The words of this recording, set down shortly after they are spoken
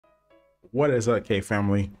What is up, K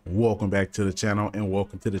family? Welcome back to the channel, and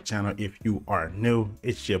welcome to the channel if you are new.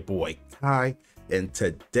 It's your boy Kai, and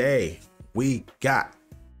today we got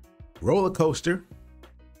Roller Coaster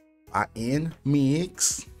by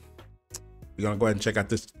NMIXX. We're gonna go ahead and check out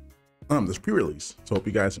this pre-release. So hope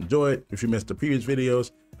you guys enjoy it. If you missed the previous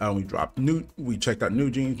videos, we checked out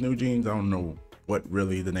New Jeans. I don't know what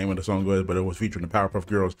really the name of the song was, but it was featuring the Powerpuff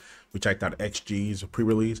Girls. We checked out XG's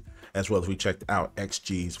pre-release, as well as we checked out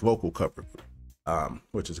XG's vocal cover,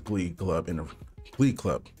 which is Glee Club in the Glee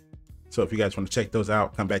Club. So if you guys want to check those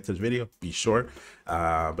out, come back to this video, be sure.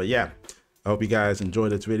 But yeah, I hope you guys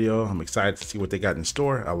enjoyed this video. I'm excited to see what they got in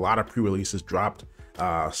store. A lot of pre-releases dropped,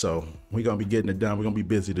 so we're gonna be getting it done. We're gonna be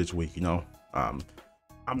busy this week, you know. I'm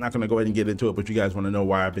not gonna go ahead and get into it, but you guys want to know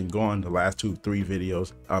why I've been gone the last 2-3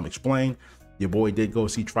 videos. Explain. Your boy did go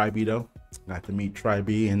see Tri-B though. Got to meet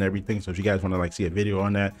Tri-B and everything. So if you guys want to like see a video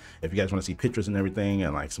on that, if you guys want to see pictures and everything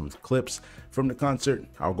and like some clips from the concert,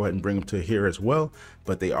 I'll go ahead and bring them to here as well.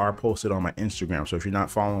 But they are posted on my Instagram. So if you're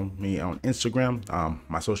not following me on Instagram,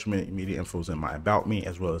 my social media info is in my about me,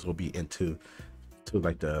 as well as will be into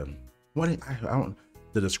like the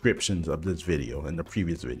the descriptions of this video and the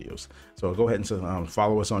previous videos. So go ahead and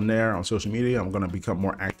follow us on there on social media. I'm going to become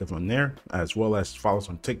more active on there, as well as follow us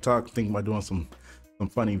on TikTok. Thinking about doing some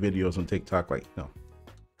funny videos on TikTok, like, you know,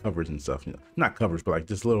 covers and stuff, you know, not covers, but like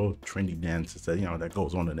just little trendy dances that, you know, that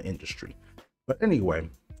goes on in the industry. But anyway,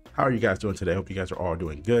 how are you guys doing today? I hope you guys are all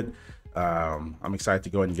doing good. I'm excited to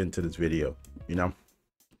go ahead and get into this video, you know,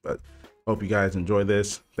 but hope you guys enjoy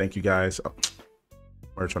this. Thank you guys.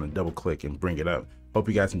 We're trying to double click and bring it up. Hope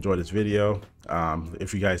you guys enjoyed this video.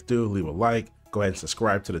 If you guys do, leave a like, go ahead and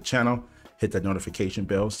subscribe to the channel, hit that notification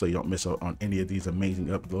bell so you don't miss out on any of these amazing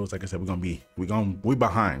uploads. Like I said, we're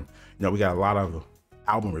behind. You know, we got a lot of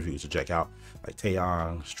album reviews to check out, like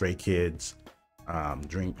Taeyong, Stray Kids, we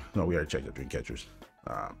already checked out Dreamcatchers.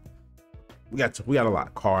 We got a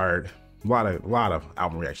lot, Card, a lot of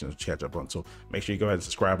album reactions to catch up on. So make sure you go ahead and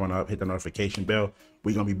subscribe on up, hit the notification bell.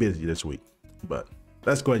 We're gonna be busy this week, but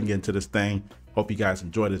let's go ahead and get into this thing. Hope you guys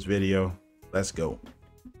enjoyed this video. Let's go.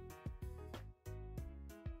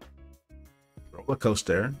 Roller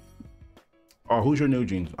Coaster. Oh, who's your New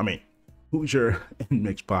Jeans? I mean, who's your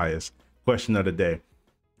NMIXX bias? Question of the day.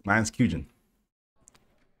 Mine's Kyujin.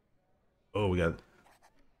 Oh, we got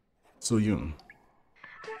Sooyoon,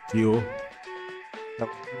 Kyo,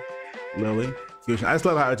 Lily, Kyujin. I just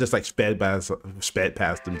love how it just like sped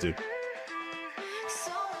past them too.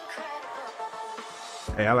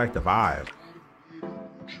 Hey, I like the vibe.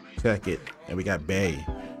 Check it. And we got Bay.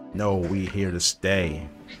 No, we here to stay.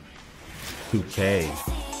 2K.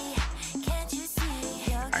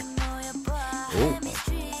 Oh.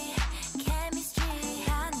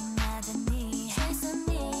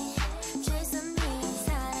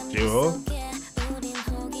 Jewel.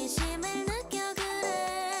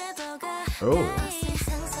 Oh.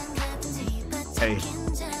 Hey.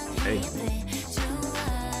 Hey.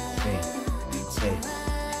 Hey.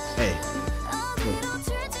 Hey.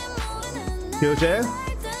 Kyujin?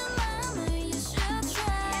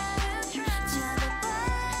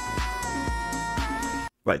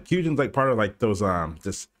 Like Kyujin's like part of like those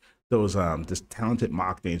just talented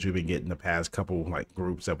mock names we've been getting the past couple like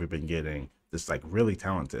groups that we've been getting, just like really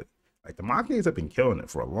talented. Like the mock names have been killing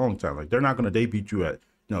it for a long time. Like they're not going to debut you at,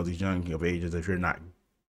 you know, these young of ages if you're not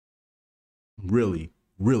really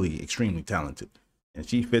extremely talented. And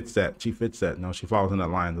she fits that. No, she falls in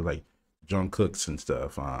that line of like Jungkook's and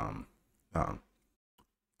stuff.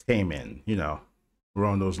 Taemin, you know, we're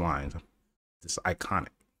on those lines. Just iconic.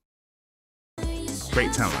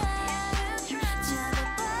 Great talent.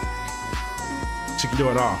 She can do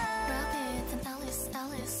it all.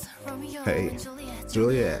 Hey,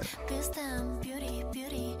 Juliet.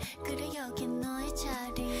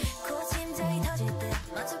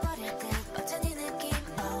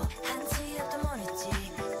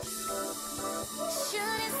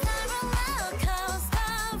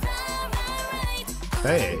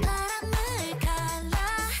 Hey.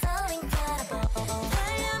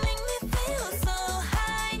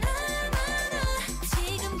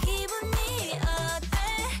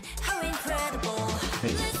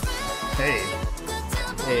 Hey.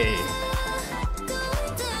 Hey.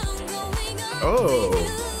 Oh.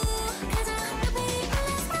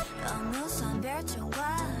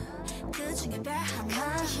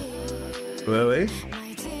 Really?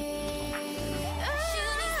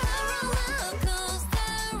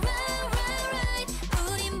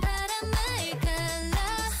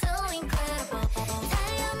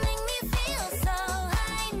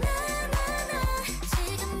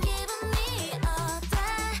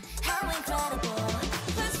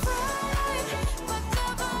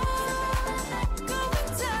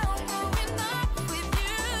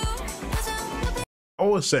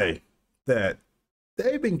 always say that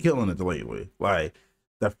they've been killing it lately. Like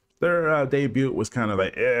their debut was kind of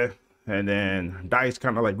like and then Dice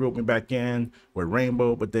kind of like roped me back in with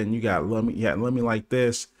Rainbow, but then you got Love Me Like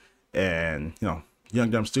This, and you know, Young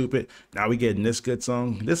Dumb Stupid. Now we getting this good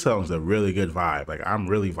song. This song's a really good vibe. Like I'm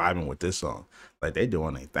really vibing with this song. Like they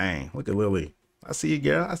doing their thing. Look at Lily. I see you,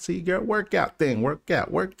 girl. I see you, girl. Workout thing. Workout.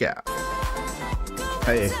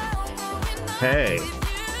 Hey.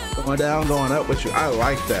 Going down, going up with you. I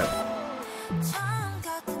like that.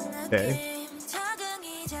 Okay.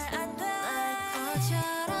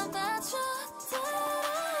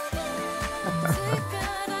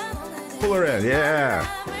 Pull her in, yeah.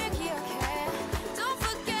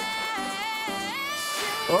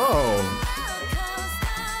 Oh.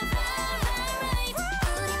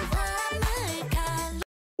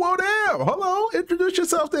 Whoa, damn. Hello. Introduce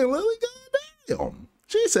yourself there, Lily. Goddamn.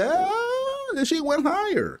 She said, she went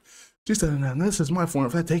higher. She said, now this is my form.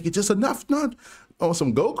 If I take it just enough, not on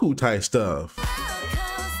some Goku type stuff.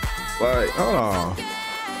 Like, hold on.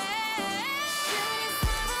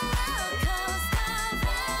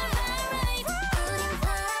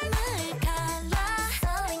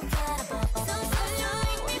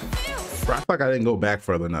 I feel like I didn't go back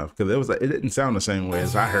further enough because it was like, it didn't sound the same way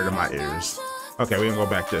as I heard in my ears. Okay, we're gonna go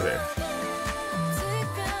back to there.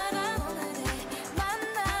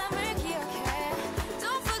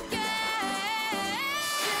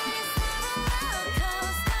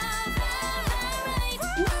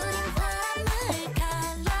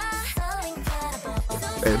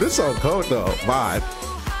 Hey, this song cold though. Vibe.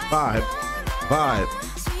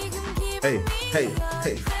 Hey.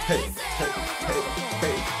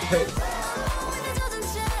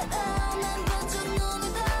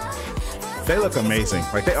 They look amazing.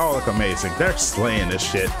 Like they all look amazing. They're slaying this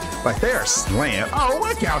shit. Like they are slaying. Oh,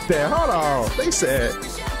 look out there. Hold on. They said,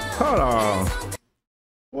 hold on.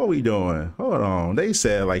 What are we doing? Hold on. They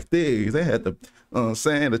said like these. They had the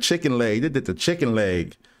saying the chicken leg. They did the chicken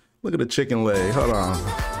leg. Look at the chicken leg. Hold on.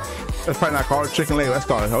 That's probably not called chicken leg. Let's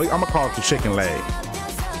call it. I'm gonna call it the chicken leg.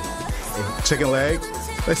 Chicken leg.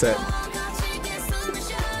 They said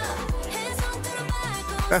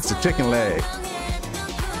that's the chicken leg.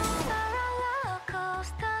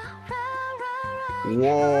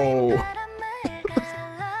 Whoa.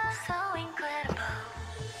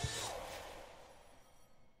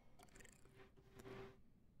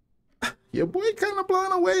 Your boy kind of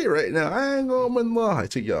blown away right now. I ain't gonna lie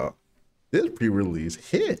to y'all. This pre-release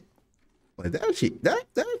hit. Like that shit, that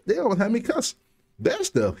they don't have me cuss. That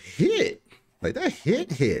stuff hit. Like that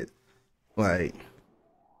hit. Like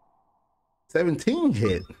 17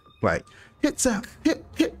 hit. Like hit sound, hit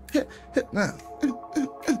now.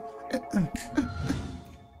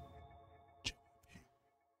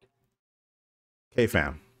 Okay,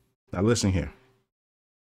 fam. Now listen here.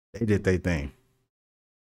 They did their thing.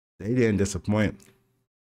 They didn't disappoint.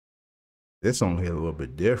 This song hit a little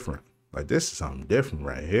bit different. Like this is something different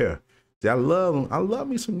right here. See, I love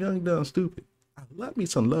me some Young Dumb Stupid. I love me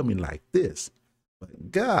some Love Me Like This.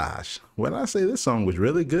 But gosh, when I say this song was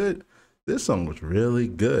really good, this song was really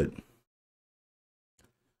good.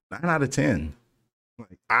 9 out of 10.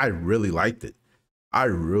 Like I really liked it. I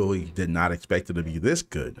really did not expect it to be this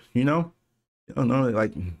good. You know normally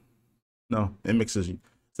like no, it mixes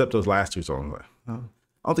except those last two songs. Like, I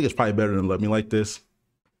don't think it's probably better than Love Me Like This.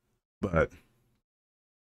 But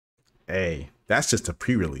hey, that's just a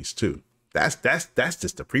pre-release too. That's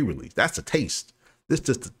just a pre-release. That's a taste. This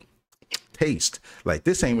just a taste. Like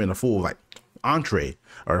this ain't even a full like entree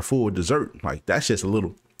or a full dessert. Like that's just a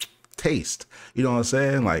little taste. You know what I'm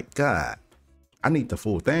saying? Like God, I need the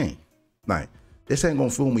full thing. Like this ain't gonna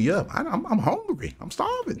fool me up. I'm hungry. I'm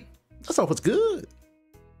starving. That's all. It's good.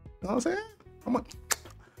 You know what I'm saying?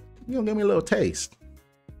 You gonna give me a little taste.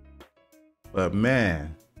 But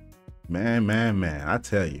man, I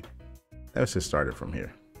tell you, let's just start it from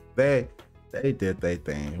here. They did their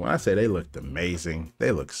thing. When I say they looked amazing,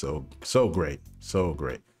 they look so great, so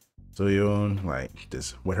great. Soyeon, like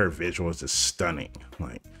this with her visuals is stunning.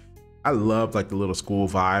 Like I love like the little school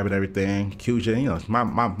vibe and everything. Kyujin, you know,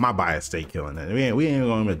 my bias stay killing it. We ain't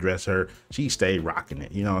gonna address her. She stayed rocking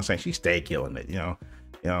it. You know what I'm saying? She stayed killing it. You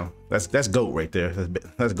know, that's goat right there.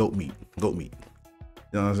 That's goat meat. Goat meat.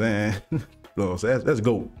 You know what I'm saying? You know what I'm saying? That's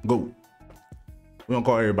goat. We don't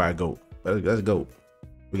call everybody goat. That's goat.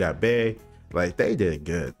 We got Bae. Like they did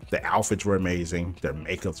good. The outfits were amazing. Their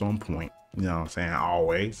makeup's on point. You know what I'm saying?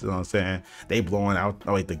 Always. You know what I'm saying? They blowing out.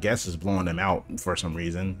 Oh wait, the guest is blowing them out for some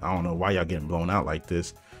reason. I don't know why y'all getting blown out like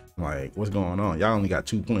this. Like what's going on? Y'all only got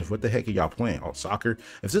 2 points. What the heck are y'all playing? Oh, soccer?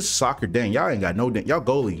 If this is soccer, dang, y'all ain't got no. Y'all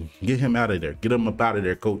goalie, get him out of there. Get him up out of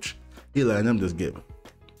there, coach. He letting them just get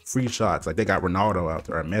free shots. Like they got Ronaldo out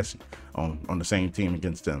there and Messi on the same team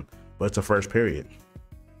against them. But it's the first period.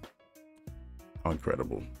 How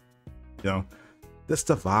incredible. You know, this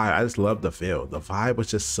the vibe. I just love the feel. The vibe was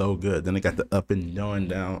just so good. Then they got the up and going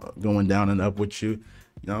down and up with you,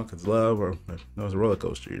 you know, because love or it was a roller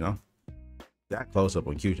coaster, you know. That close up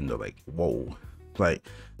on Q-Tip, they're like, whoa. Like,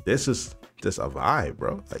 this is just a vibe,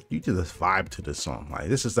 bro. Like, you just vibe to this song. Like,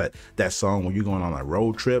 this is that song when you're going on a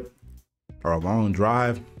road trip or a long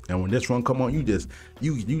drive, and when this one come on, you get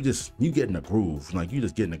in the groove. Like, you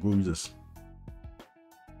just get in the groove. You just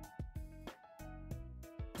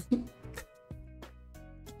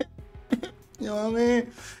you know what I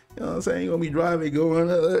mean? You know what I'm saying? You're gonna be driving,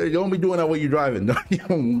 you don't be doing that while you're driving. You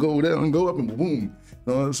don't go down, go up, and boom. You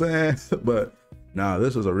know what I'm saying? But nah,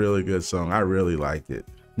 this was a really good song. I really liked it.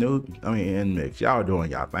 NMIXX, y'all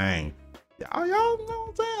doing y'all thing. Y'all, you know what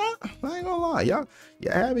I'm saying? I ain't gonna lie. Y'all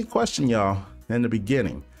had me question y'all in the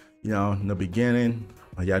beginning. You know, in the beginning,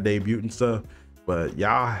 when y'all debuted and stuff. But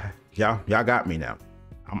y'all got me now.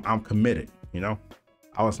 I'm committed, you know?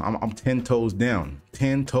 I'm 10 toes down.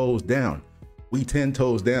 10 toes down. We 10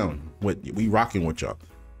 toes down. We rocking with y'all.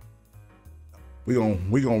 We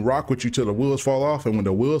gonna rock with you till the wheels fall off, and when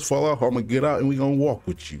the wheels fall off, I'm gonna get out and we gonna walk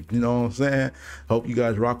with you. You know what I'm saying? Hope you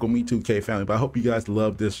guys rock with me too, K family. But I hope you guys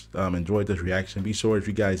love this, enjoyed this reaction. Be sure if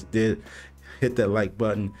you guys did, hit that like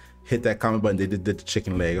button, hit that comment button. They did the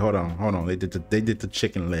chicken leg. Hold on. They did the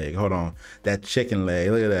chicken leg. Hold on, that chicken leg.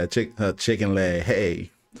 Look at that chicken leg.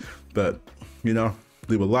 Hey, but you know,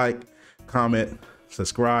 leave a like, comment,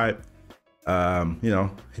 subscribe. You know,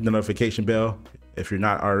 hit the notification bell if you're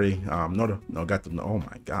not already. Oh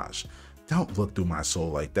my gosh, don't look through my soul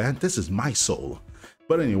like that. This is my soul.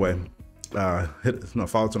 But anyway, follow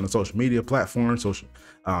us on the social media platforms,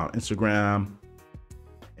 Instagram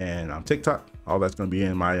and TikTok. All that's going to be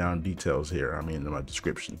in my details here. I mean, in my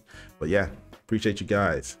description. But yeah, appreciate you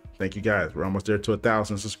guys. Thank you guys. We're almost there to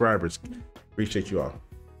 1,000 subscribers. Appreciate you all.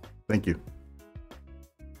 Thank you.